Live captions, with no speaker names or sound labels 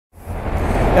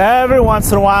Every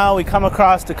once in a while we come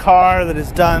across a car that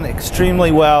is done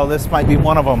extremely well. This might be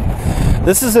one of them.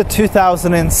 This is a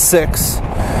 2006,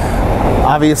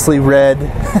 obviously red,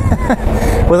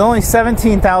 with only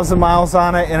 17,000 miles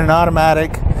on it in an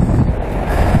automatic.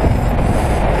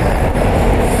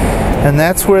 And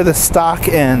that's where the stock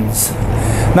ends.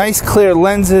 Nice clear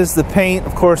lenses, the paint,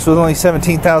 of course, with only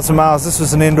 17,000 miles. This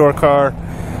was an indoor car.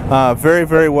 Very,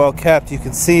 very well kept. You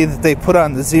can see that they put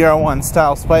on the ZR1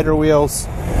 style spider wheels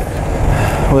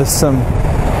with some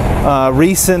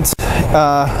recent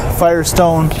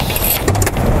Firestone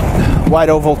wide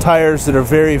oval tires that are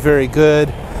very, very good.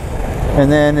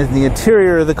 And then in the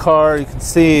interior of the car, you can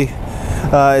see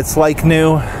it's like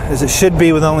new, as it should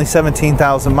be, with only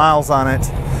 17,000 miles on it.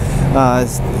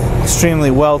 It's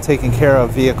extremely well taken care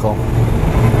of vehicle.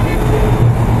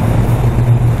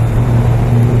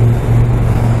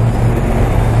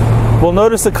 We'll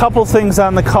notice a couple things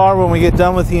on the car when we get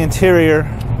done with the interior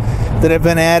that have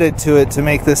been added to it to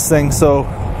make this thing so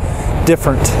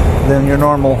different than your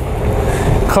normal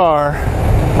car.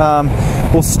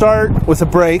 We'll start with the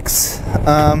brakes.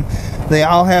 They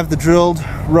all have the drilled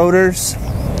rotors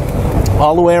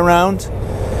all the way around,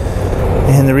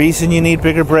 and the reason you need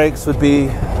bigger brakes would be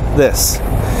this.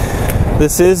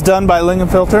 This is done by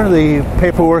Lingenfilter. The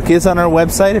paperwork is on our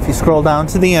website if you scroll down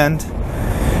to the end.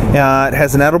 It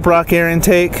has an Edelbrock air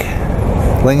intake.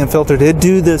 Lingenfilter did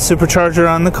do the supercharger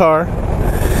on the car.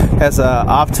 Has a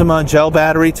Optima gel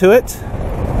battery to it.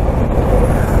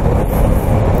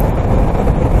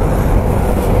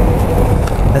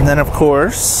 And then, of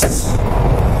course,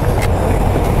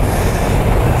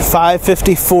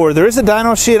 554. There is a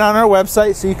dyno sheet on our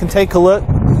website, so you can take a look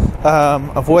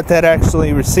of what that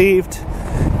actually received.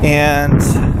 And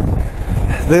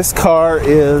this car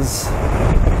is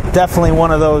definitely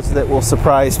one of those that will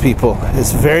surprise people.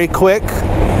 It's very quick,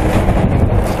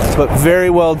 but very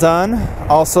well done.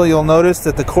 Also, you'll notice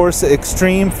that the Corsa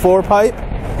Extreme 4-pipe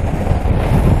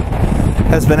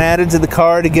has been added to the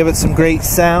car to give it some great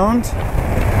sound.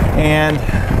 And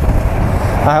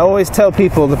I always tell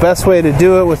people the best way to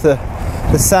do it with the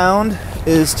sound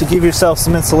is to give yourself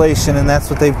some insulation, and that's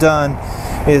what they've done,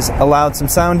 is allowed some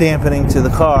sound dampening to the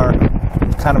car.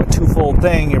 Kind of a twofold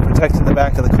thing. You're protecting the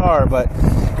back of the car, but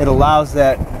it allows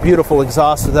that beautiful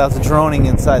exhaust without the droning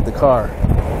inside the car.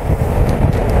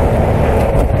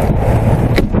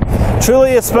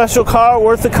 Truly a special car,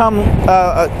 worth a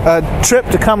trip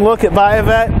to come look at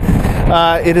BuyAVet.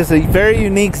 It is a very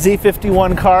unique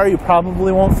Z51 car you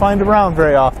probably won't find around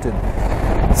very often.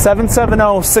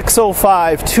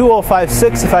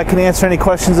 770-605-2056 if I can answer any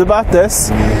questions about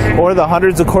this or the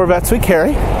hundreds of Corvettes we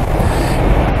carry.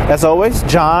 As always,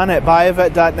 John at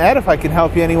buyavet.net if I can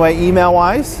help you anyway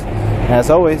email-wise. As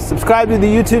always, subscribe to the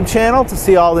YouTube channel to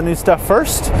see all the new stuff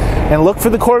first, and look for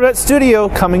the Corvette Studio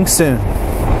coming soon.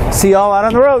 See y'all out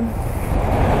on the road.